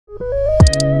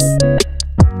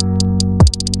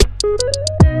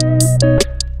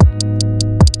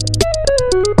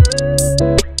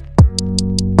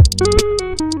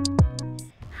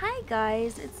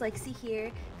MsLexi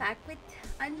here, back with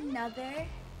another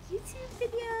YouTube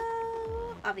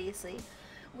video. Obviously,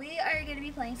 we are going to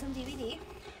be playing some DBD,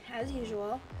 as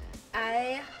usual.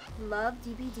 I love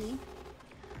DBD.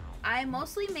 I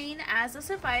mostly main as a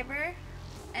survivor.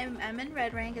 I'm in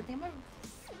red rank. I think I'm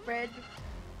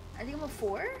a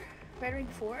 4, red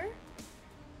rank 4.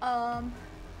 I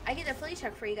can definitely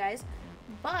check for you guys,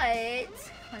 but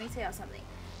let me tell y'all something.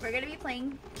 We're gonna be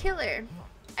playing killer.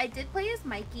 I did play as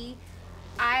Mikey.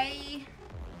 I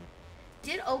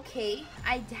did okay.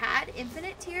 I had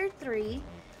infinite tier 3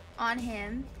 on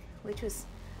him, which was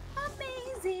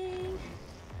amazing.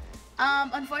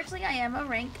 Unfortunately, I am a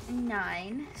rank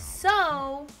 9,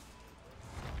 so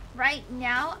right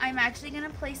now I'm actually gonna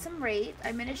play some Wraith.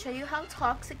 I'm gonna show you how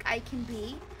toxic I can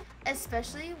be,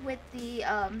 especially with the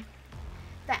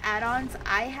add-ons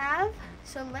I have.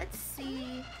 So let's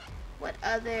see what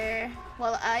other,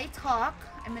 while I talk,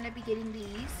 I'm gonna be getting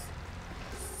these.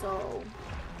 So,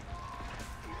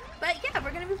 but yeah,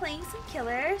 we're gonna be playing some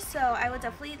killer, so I will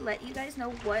definitely let you guys know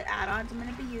what add-ons I'm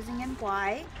gonna be using and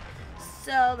why.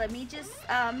 So let me just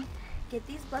get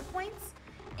these blood points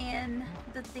and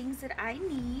the things that I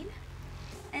need,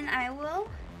 and I will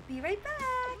be right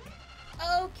back.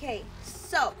 Okay,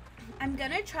 so I'm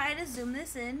gonna try to zoom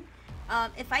this in.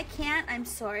 If I can't, I'm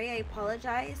sorry, I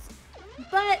apologize,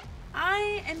 but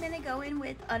I am gonna go in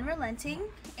with Unrelenting,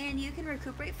 and you can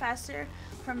recuperate faster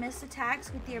from missed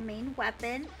attacks with your main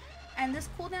weapon, and this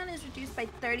cooldown is reduced by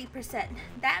 30%.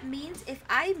 That means if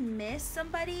I miss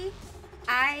somebody,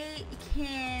 I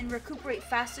can recuperate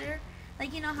faster.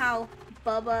 Like, you know how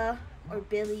Bubba or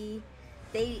Billy,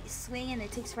 they swing and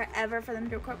it takes forever for them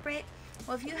to recuperate?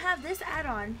 Well, if you have this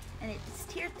add-on, and it's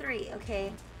tier 3,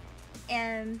 okay,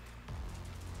 and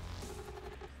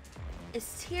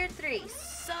it's tier 3,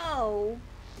 so,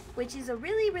 which is a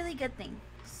really good thing.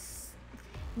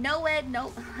 No,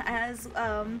 as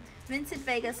Vincent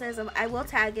Vega says, I will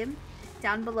tag him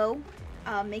down below.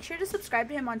 Make sure to subscribe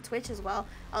to him on Twitch as well.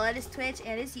 I'll add his Twitch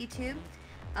and his YouTube.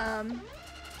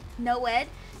 No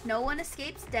one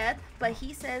escapes death, but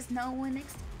he says no one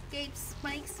escapes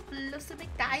my explosive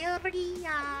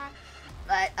diarrhea.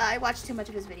 But I watched too much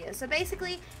of his videos. So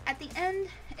basically, at the end,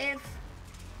 if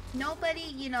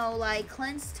nobody, you know, like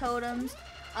cleanse totems,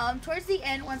 towards the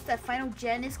end, once that final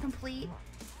gen is complete,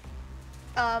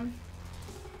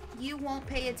 you won't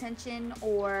pay attention,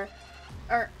 or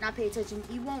not pay attention,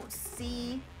 you won't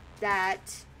see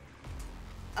that,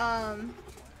 well,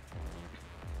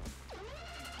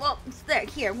 there,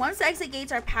 here, once the exit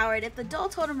gates are powered, if the dull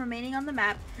totem remaining on the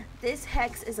map, this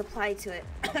hex is applied to it.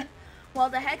 While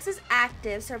the hex is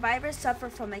active, survivors suffer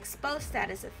from exposed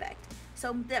status effect.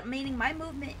 So that meaning my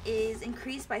movement is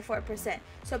increased by 4%.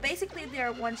 So basically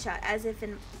they're one shot, as if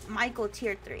in Michael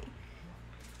tier 3.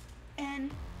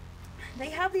 And they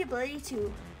have the ability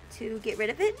to get rid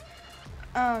of it.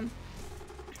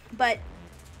 But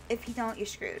if you don't, you're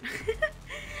screwed.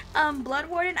 Blood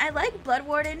Warden, I like Blood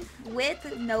Warden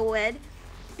with no-ed,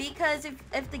 because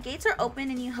if the gates are open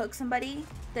and you hook somebody,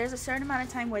 there's a certain amount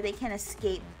of time where they can't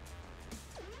escape,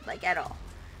 like, at all.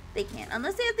 They can't,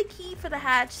 unless they have the key for the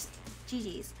hatch.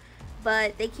 GG's,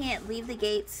 but they can't leave the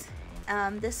gates.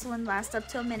 This one lasts up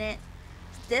to a minute.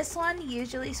 This one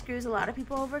usually screws a lot of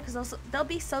people over because they'll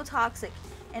be so toxic,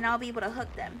 and I'll be able to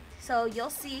hook them. So you'll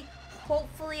see.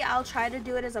 Hopefully I'll try to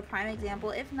do it as a prime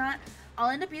example. If not, I'll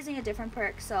end up using a different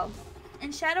perk. So in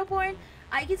Shadowborn,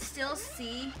 I can still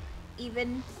see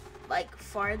even like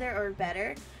farther or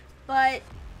better, but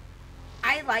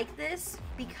I like this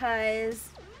because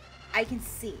I can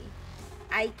see.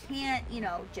 I can't, you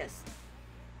know, just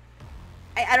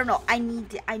I don't know, I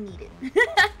need it.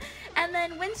 And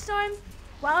then Windstorm,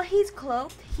 while he's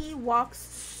cloaked, he walks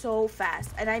so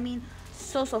fast, and I mean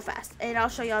so fast, and I'll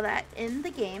show y'all that in the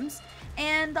games.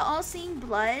 And the all-seeing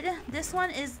blood, this one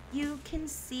is, you can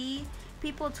see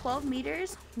people 12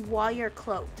 meters while you're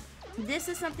cloaked. This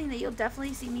is something that you'll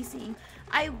definitely see me seeing.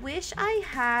 I wish I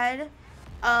had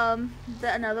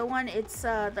another one. It's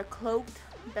the cloaked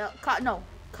belt,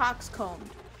 coxcomb.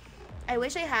 I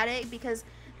wish I had it, because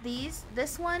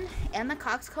this one and the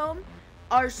coxcomb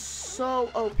are so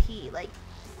OP. Like,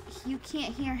 you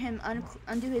can't hear him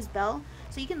undo his bell,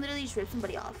 so you can literally just rip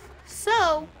somebody off.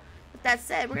 So with that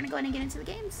said, we're gonna go ahead and get into the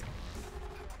games.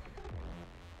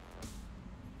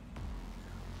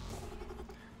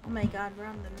 Oh my god, we're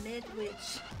on the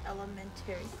Midwich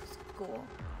Elementary School.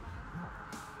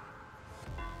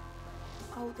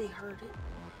 Oh, they heard it.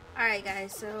 Alright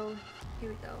guys, so here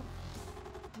we go.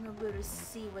 I'm gonna be able to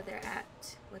see where they're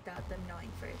at without them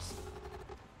knowing first.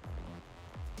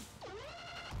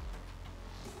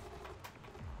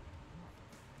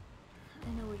 I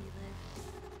know where you live.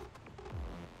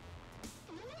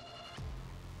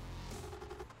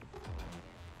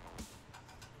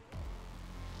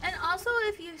 Also,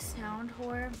 if you sound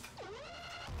whore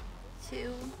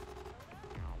too,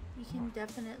 you can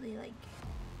definitely like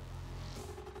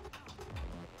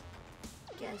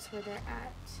guess where they're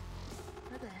at.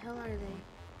 Where the hell are they?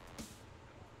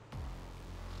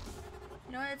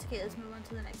 You know what? It's okay. Let's move on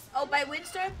to the next. Oh, by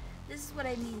windstorm, this is what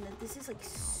I mean. That this is like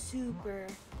super.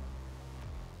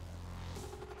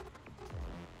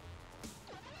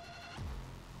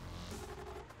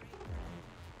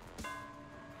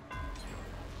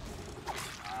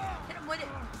 Hit him with it.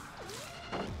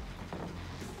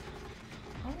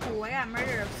 Oh, I got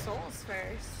murder of souls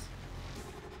first.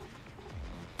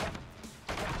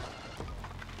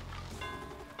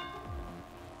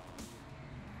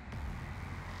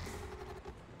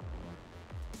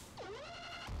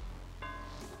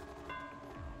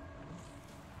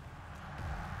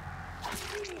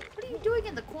 What are you doing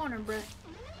in the corner, bruh?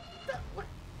 What?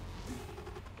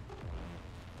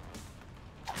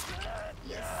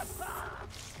 Yes.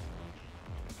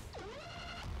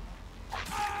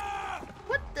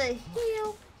 What the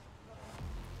hell?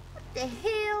 What the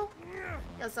hell?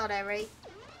 Y'all saw that, right?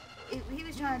 He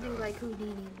was trying to do like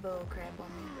Houdini bull crap on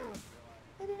me.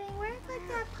 But it ain't work like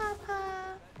that,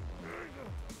 Papa.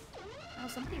 Oh,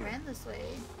 somebody ran this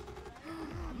way.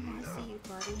 I see you,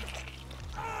 buddy.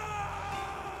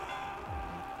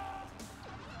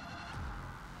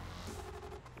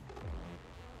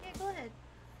 Yeah, go ahead.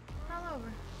 Crawl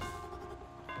over.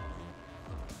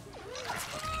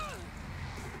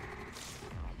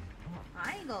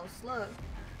 I ain't gonna slug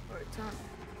or a tunnel.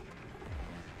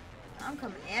 I'm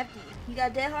coming after you. You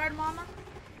got dead hard, mama?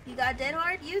 You got dead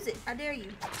hard? Use it. I dare you.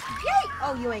 Yay!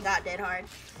 Oh, you ain't got dead hard.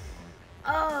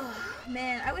 Oh,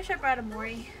 man. I wish I brought a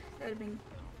Mori. That would have been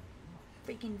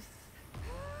freaking...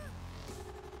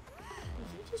 Did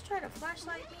he just try to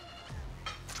flashlight me?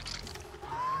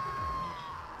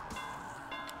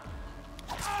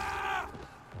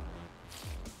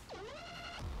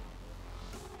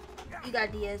 You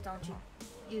got Diaz, don't you?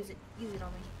 Use it. Use it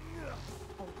on me.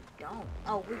 Oh, you don't.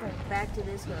 Oh, we're going back to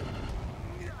this hook.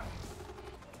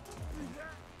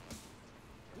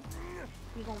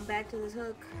 We're going back to this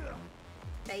hook.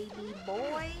 Baby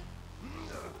boy.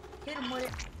 Hit him with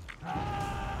it.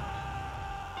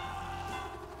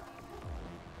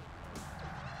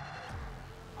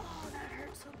 Oh, that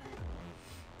hurt so bad.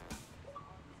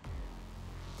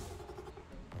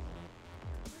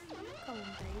 Where are you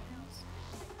going, babies?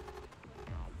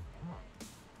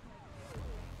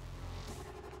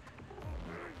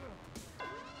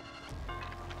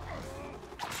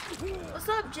 What's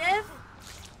up, Jeff?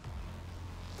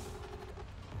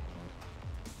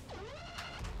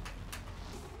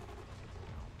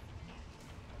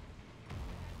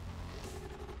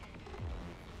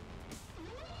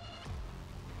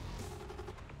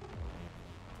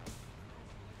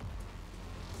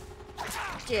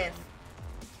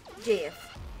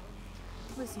 Jeff.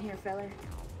 Listen here, feller.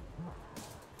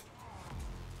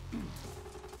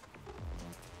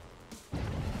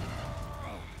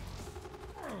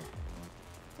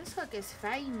 This hook is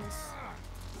famous.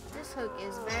 This hook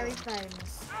is very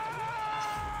famous.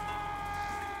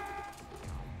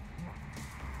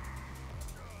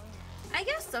 I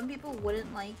guess some people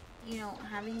wouldn't like, you know,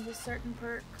 having this certain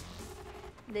perk.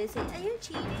 They say, are you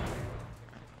cheating?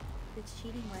 If it's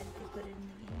cheating, why did they put it in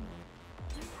the game?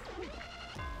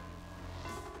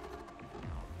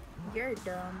 You're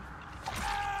dumb.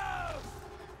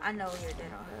 I know you're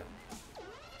dead on hook.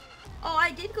 Oh,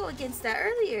 I did go against that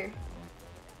earlier.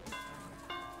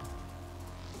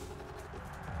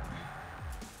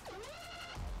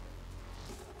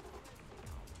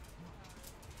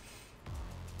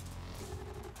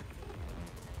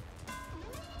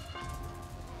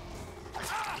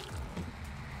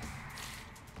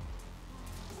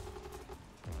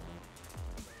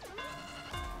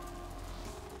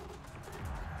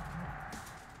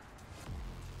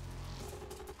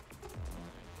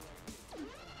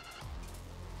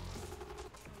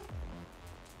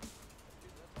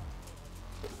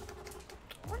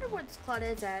 Where's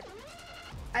Claudette's at?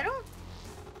 I don't...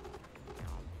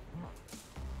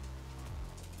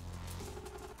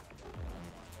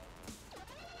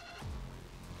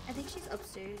 I think she's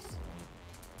upstairs.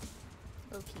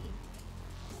 Okay.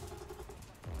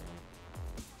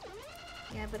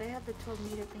 Yeah, but I have the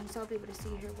 12-meter thing, so I'll be able to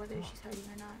see her whether she's hiding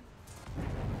or not.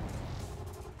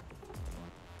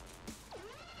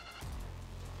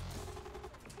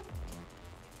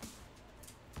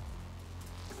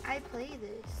 I play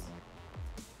this.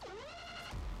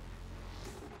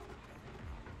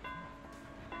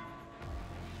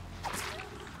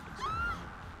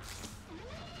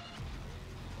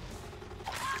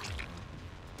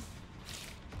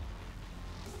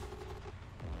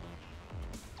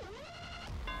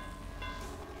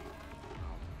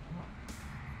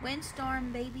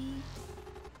 Windstorm, baby.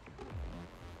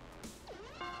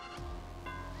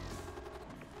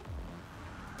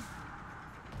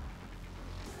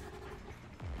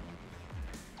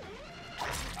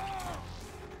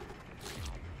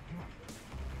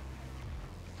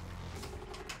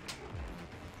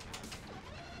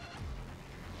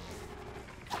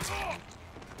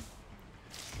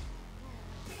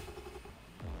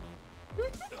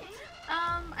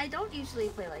 I don't usually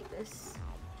play like this.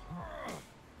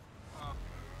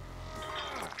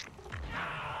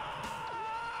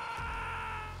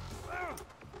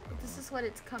 But this is what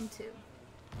it's come to.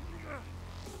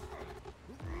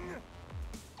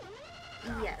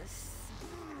 Yes.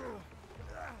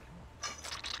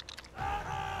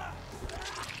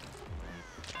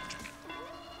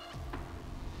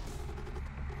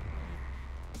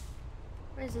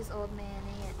 Where's this old man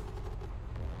at?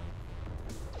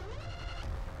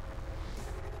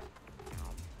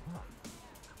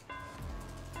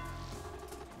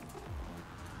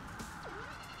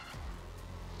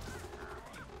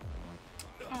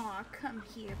 Aw, come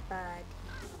here, bud.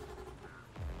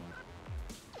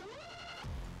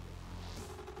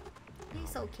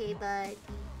 He's okay, bud.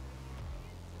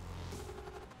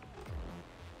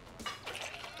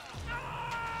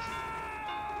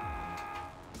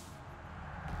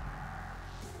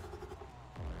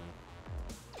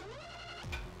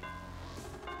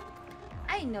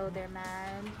 I know they're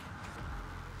mad.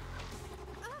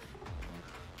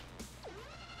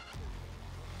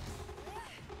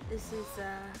 This is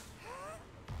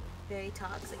very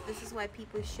toxic. This is why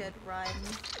people should run,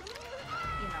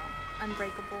 you know,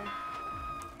 unbreakable.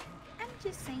 I'm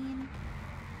just saying.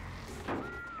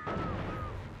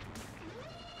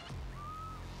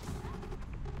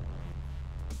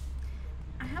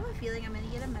 I have a feeling I'm gonna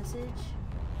get a message.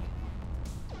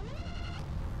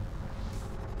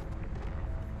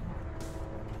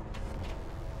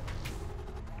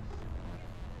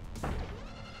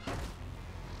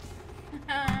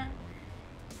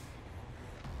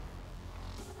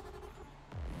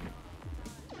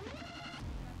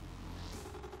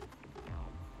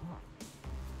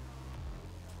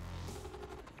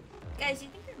 Guys, you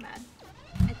think they're mad?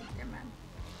 I think they're mad.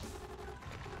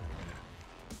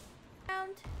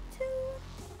 Round 2.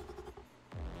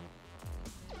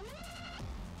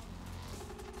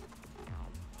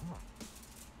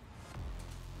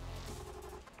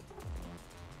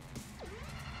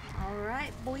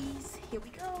 Alright, boys, here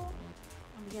we go.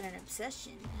 We got an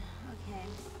obsession. Okay.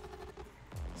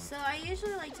 So I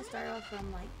usually like to start off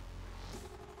from like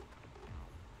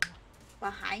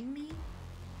behind me.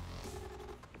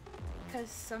 Because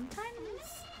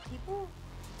sometimes people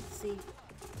see.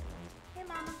 Hey,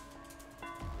 mama.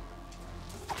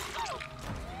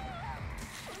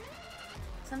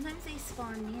 Sometimes they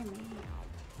spawn near me.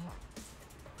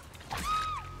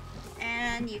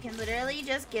 And you can literally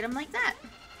just get them like that.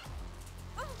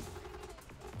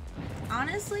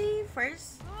 Honestly,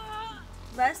 first,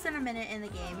 less than a minute in the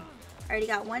game, I already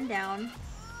got one down.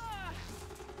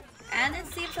 And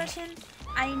it's the obsession.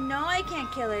 I know I can't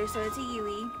kill her, so it's a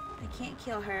Yui. I can't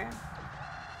kill her.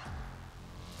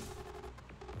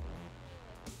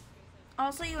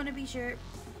 Also, you want to be sure.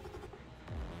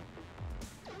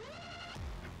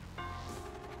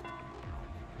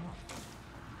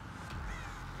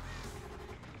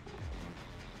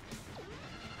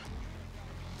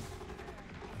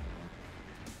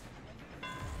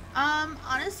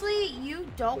 Honestly, you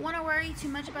don't want to worry too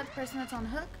much about the person that's on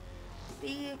hook.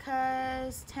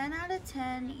 Because 10 out of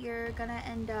 10, you're gonna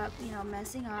end up, you know,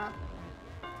 messing up.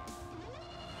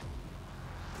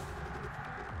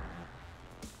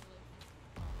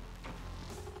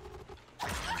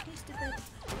 Hey, stupid.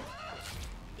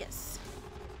 Yes.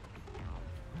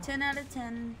 10 out of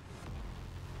 10,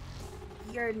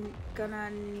 you're gonna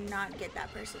not get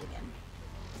that person again.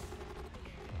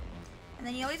 And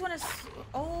then you always want to...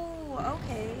 Oh,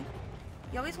 okay.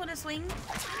 You always want to swing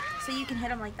so you can hit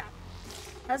them like that.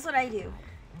 That's what I do.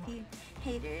 You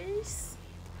haters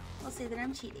will say that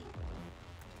I'm cheating.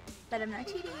 But I'm not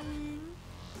cheating.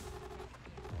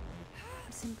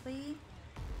 I'm simply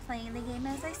playing the game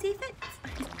as I see fit.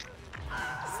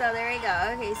 So there we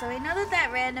go. Okay, so we know that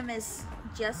that randomist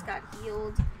just got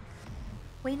healed.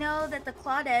 We know that the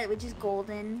Claudette, which is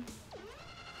golden,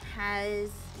 has,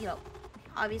 you know,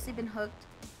 obviously been hooked.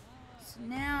 So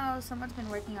now someone's been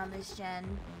working on this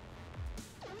gen.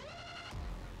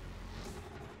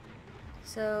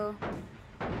 So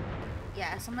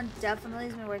yeah, someone definitely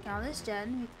has been working on this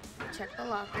gen. Check the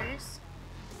lockers.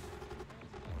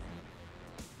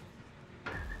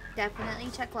 Definitely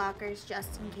check lockers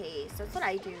just in case. That's what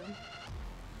I do.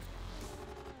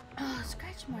 Oh,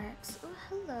 scratch marks. Oh,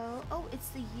 hello. Oh, it's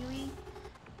the Yui.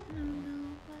 I don't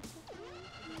know what to do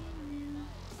now.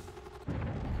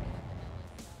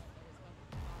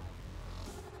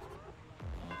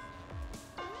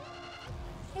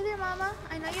 Hey there, Mama.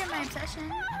 I know you're my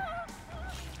obsession.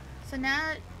 So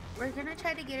now we're gonna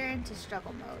try to get her into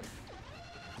struggle mode.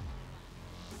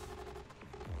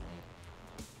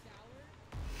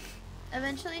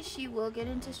 Eventually, she will get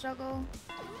into struggle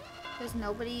because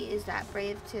nobody is that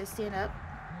brave to stand up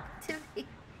to me.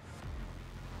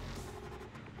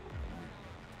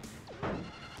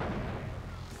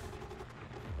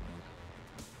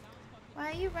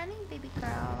 Why are you running, baby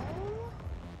girl?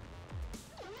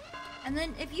 And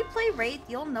then if you play Wraith,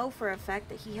 you'll know for a fact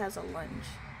that he has a lunge.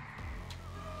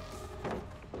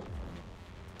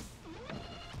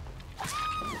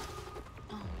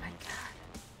 Oh my god.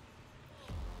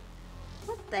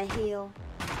 What the hell?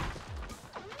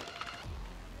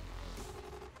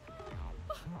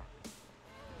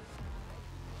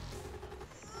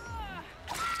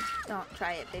 Don't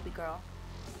try it, baby girl.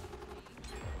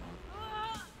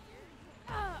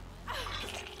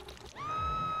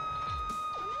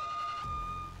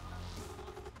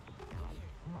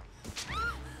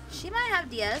 She might have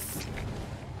DS.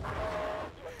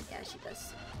 Yeah, she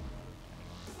does.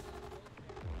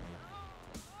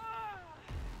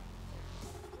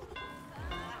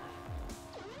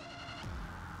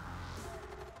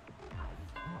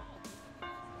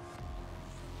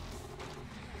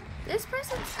 This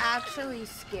person's actually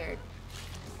scared.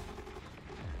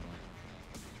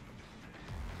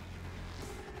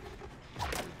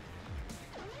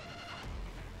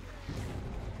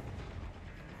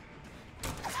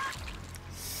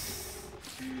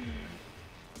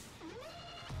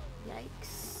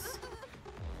 Yikes.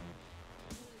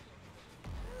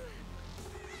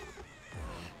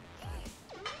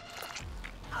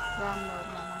 Wrong mode,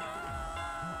 Mama.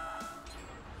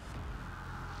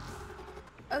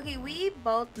 Okay, we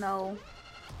both know.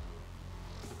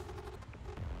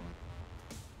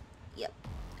 Yep,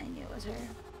 I knew it was her.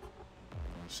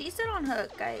 She's still on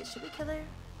hook, guys. Should we kill her?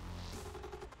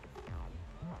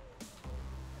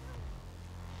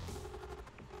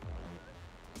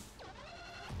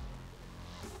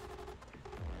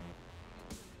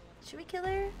 Should we kill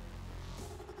her?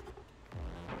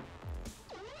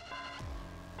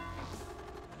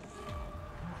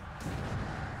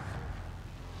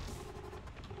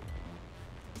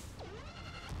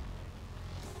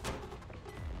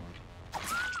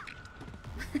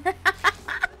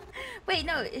 Wait,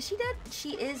 no, is she dead?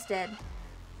 She is dead.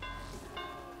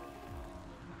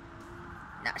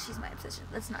 No, she's my obsession.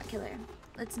 Let's not kill her.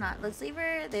 Let's not. Let's leave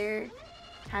her there.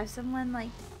 Have someone,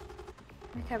 like,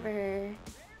 recover her.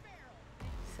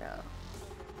 So.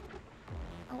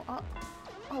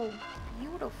 Oh,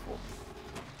 beautiful.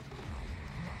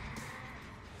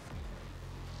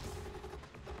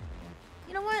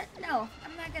 You know what? No,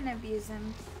 I'm not gonna abuse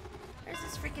him. Where's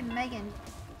this freaking Megan?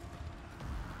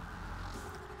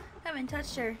 Haven't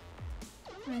touched her.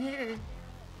 Haven't hit her.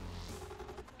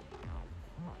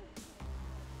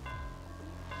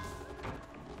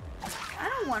 I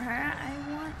don't want her. I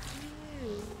want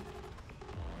you.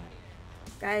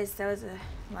 Guys, that was a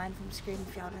line from Scream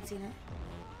if y'all haven't seen it.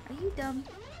 Are you dumb?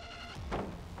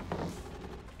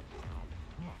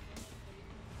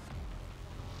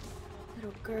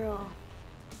 Little girl.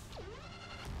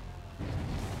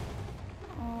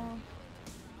 Oh,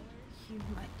 you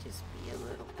might just be a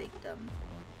little big dumb.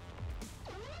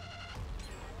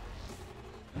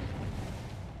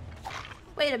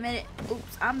 Wait a minute.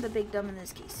 Oops, I'm the big dumb in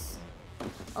this case.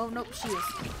 Oh, nope, she is.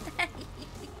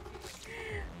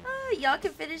 Oh, y'all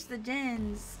can finish the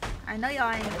gens. I know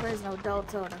y'all ain't playing no dull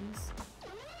totems.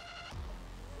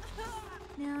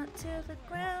 Now to the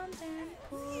ground and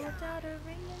pulled out a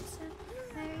ring and said,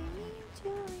 marry me,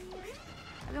 Juliet.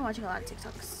 I've been watching a lot of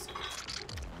TikToks.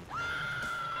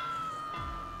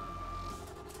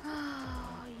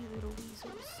 Oh, you little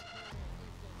weasels.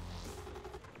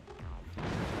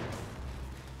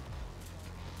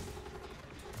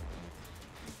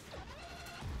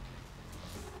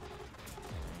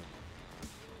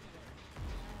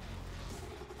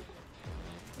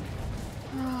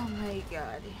 Oh my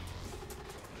god.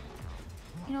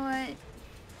 You know what?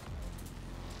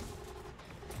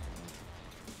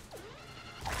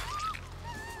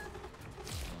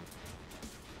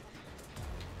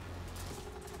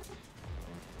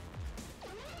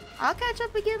 I'll catch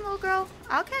up again, little girl.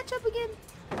 I'll catch up again.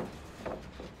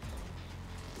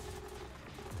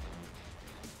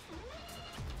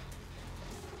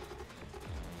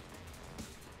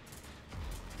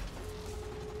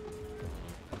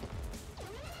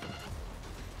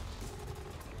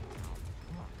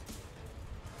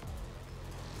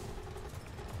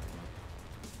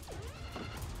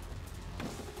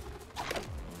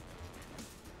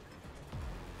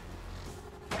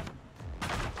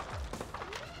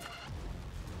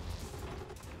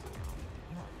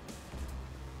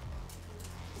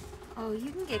 Oh,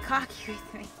 you can get cocky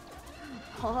with me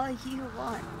all you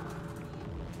want.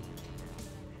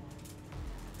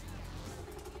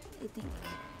 I think.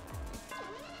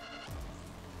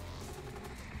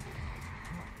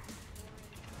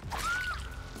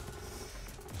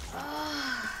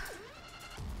 Oh,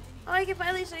 I can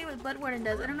finally show you what Blood Warden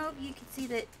does. I don't know if you can see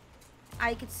that.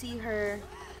 I could see her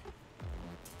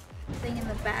thing in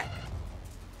the back.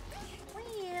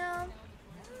 Well,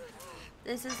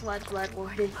 this is what Blood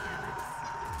Warden does.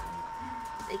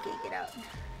 They can't get out.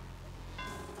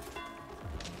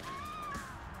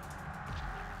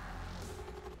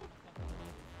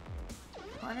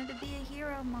 Wanted to be a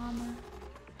hero, mama.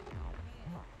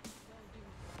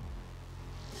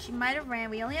 She might have ran.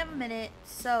 We only have a minute,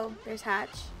 so there's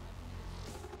Hatch.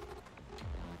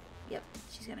 Yep,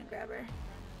 she's gonna grab her.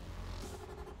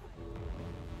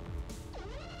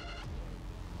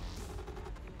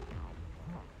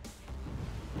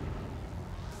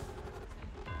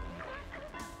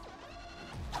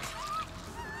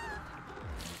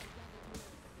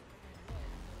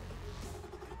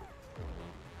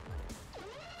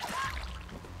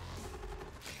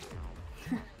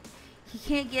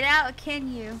 You can't get out,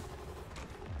 can you?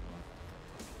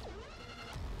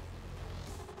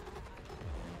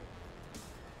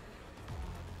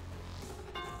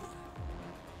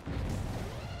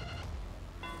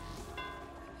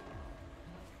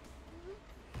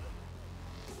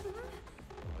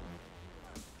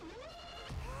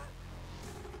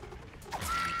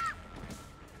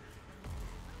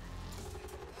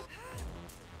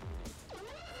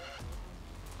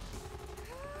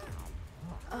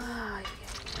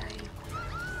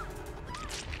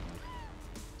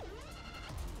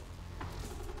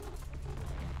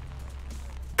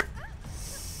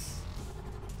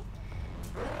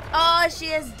 Oh, she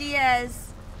has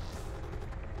Diaz.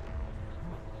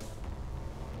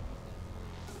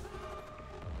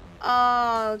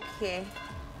 Okay.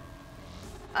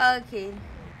 Okay.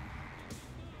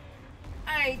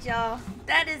 Alright, y'all.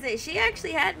 That is it. She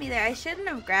actually had me there. I shouldn't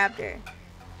have grabbed her.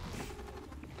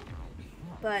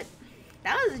 But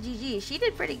that was a GG. She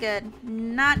did pretty good.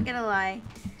 Not gonna lie.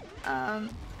 That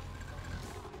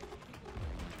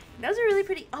was a really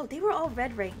pretty... Oh, they were all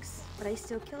red ranks. But I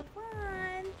still killed one.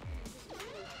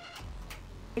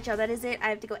 Alright, y'all. That is it. I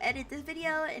have to go edit this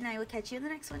video. And I will catch you in the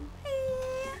next one. Bye.